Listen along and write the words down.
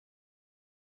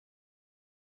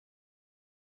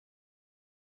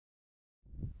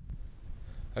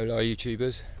Hola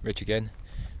YouTubers, Rich again,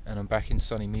 and I'm back in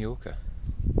sunny Mallorca.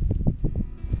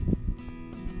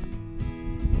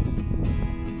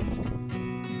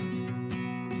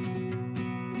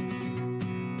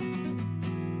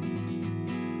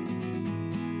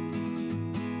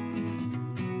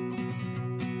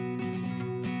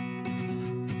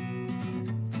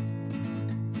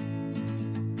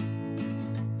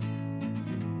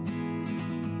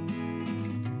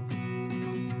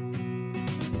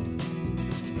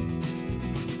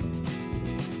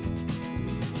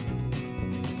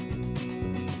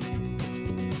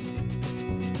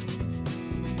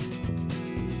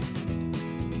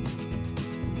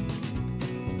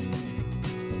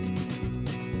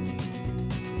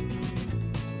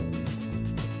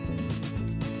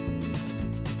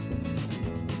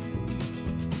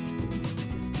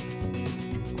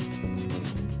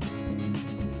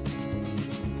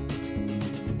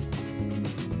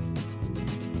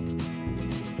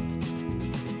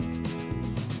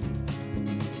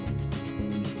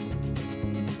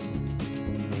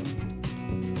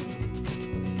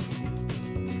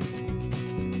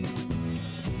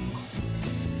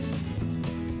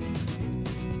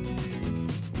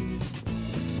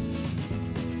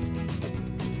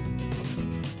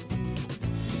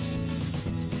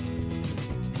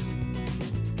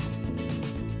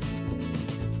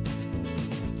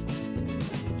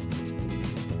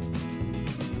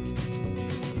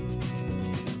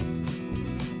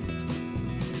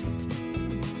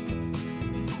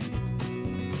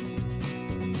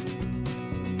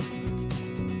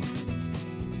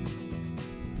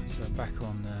 Back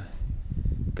on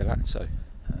Galatzo.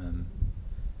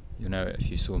 You'll know it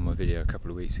if you saw my video a couple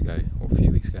of weeks ago, or a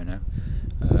few weeks ago now.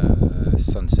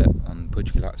 Sunset on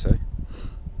Puig Galatzo.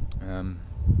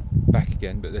 Back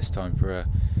again, but this time for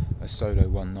a solo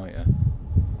one-nighter.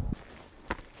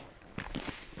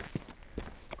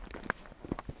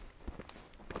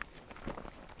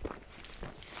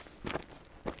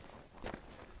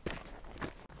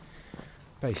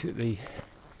 Basically,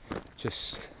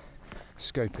 just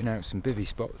scoping out some bivy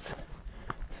spots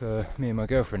for me and my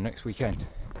girlfriend next weekend.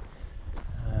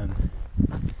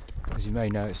 As you may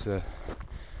know, it's a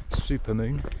super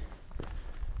moon,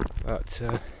 but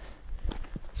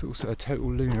it's also a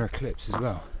total lunar eclipse as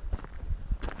well,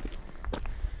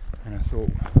 and I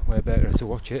thought where better to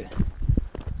watch it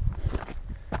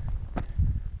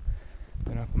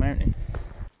than up a mountain.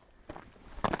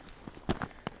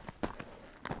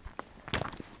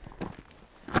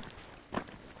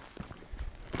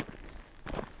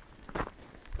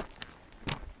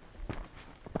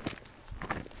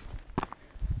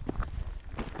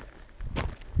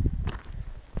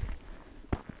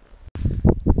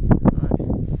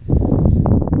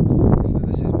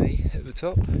 At the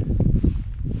top,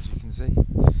 as you can see,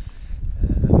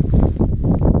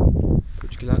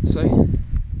 Puig Galatzo,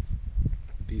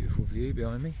 beautiful view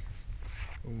behind me,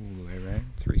 all the way around,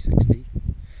 360.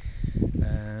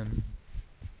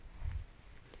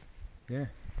 Yeah,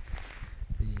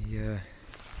 the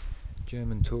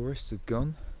German tourists have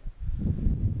gone.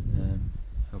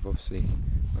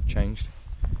 I've changed.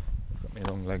 I've got my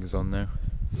long legs on now.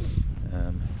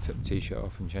 Took the t-shirt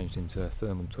off and changed into a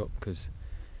thermal top because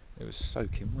it was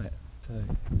soaking wet. So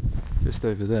just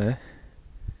over there,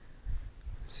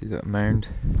 see that mound?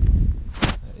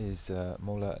 That is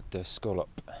Mola de Scallop,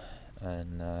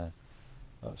 and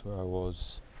that's where I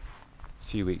was a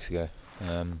few weeks ago.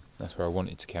 That's where I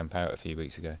wanted to camp out a few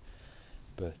weeks ago,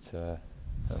 but a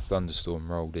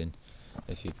thunderstorm rolled in,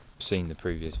 if you've seen the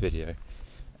previous video,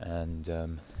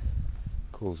 and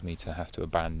caused me to have to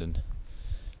abandon.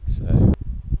 So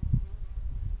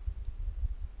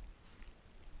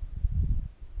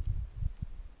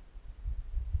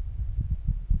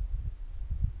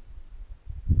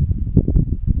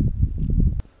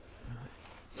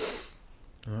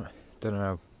don't know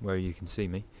how well you can see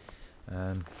me.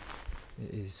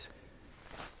 It is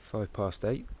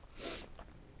 8:05,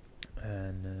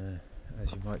 and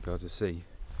as you might be able to see,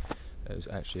 it was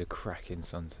actually a cracking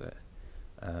sunset,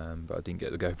 but I didn't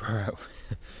get the GoPro out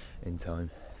in time,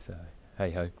 so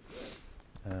hey ho.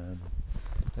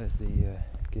 There's the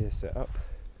gear set up.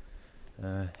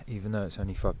 Even though it's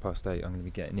only 8:05, I'm going to be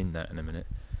getting in that in a minute.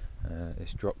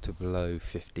 It's dropped to below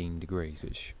 15 degrees,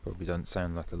 which probably doesn't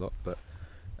sound like a lot, but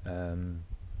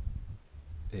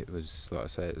it was, like I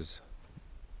say, it was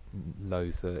low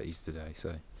 30s today,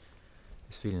 so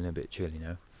it's feeling a bit chilly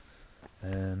now.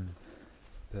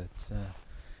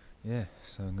 Yeah,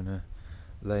 so I'm gonna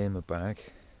lay in my bag,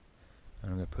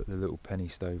 and I'm gonna put the little penny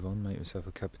stove on, make myself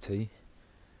a cup of tea,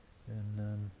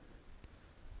 and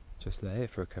just lay it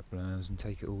for a couple of hours and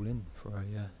take it all in before I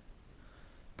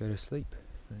go to sleep.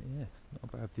 But yeah,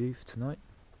 not a bad view for tonight.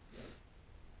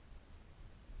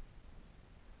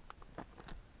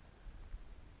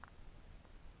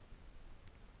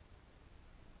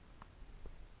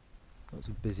 Lots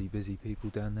of busy people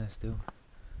down there still,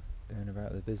 going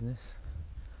about their business,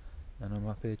 and I'm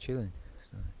up here chilling,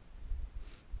 so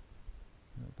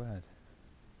not bad.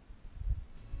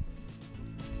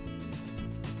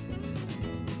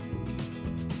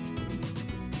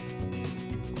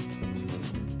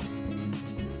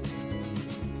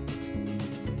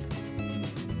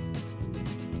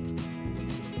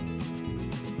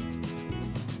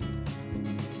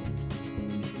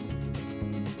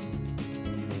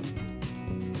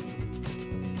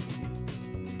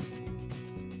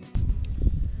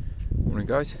 Morning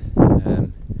guys,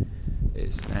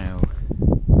 it's now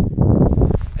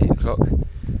 8 o'clock,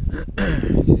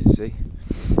 as you can see.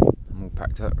 I'm all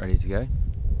packed up, ready to go.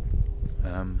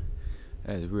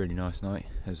 It was a really nice night.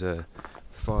 There's a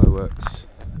fireworks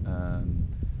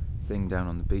thing down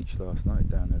on the beach last night,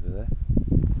 down over there.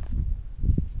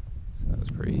 So that was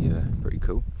pretty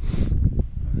cool.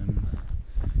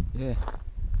 Yeah,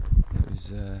 it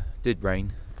was did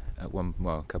rain at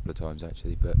a couple of times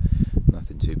actually, but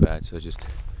nothing too bad, so I just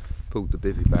pulled the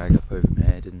bivy bag up over my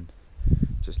head and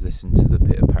just listened to the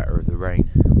pitter patter of the rain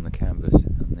on the canvas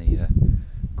and the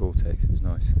Gore-Tex. It was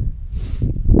nice.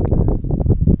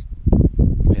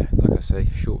 Yeah, like I say,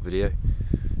 short video,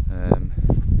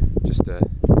 just a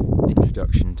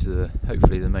introduction to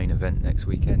hopefully the main event next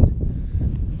weekend.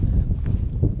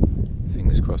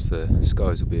 Fingers crossed the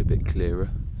skies will be a bit clearer,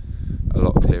 a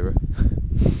lot clearer.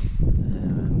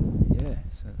 Yeah,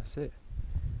 so that's it.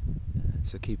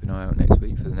 So keep an eye out next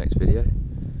week for the next video,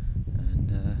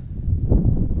 and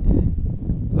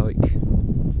yeah, like,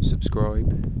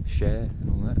 subscribe, share and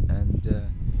all that, and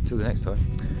till the next time,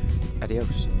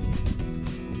 adios.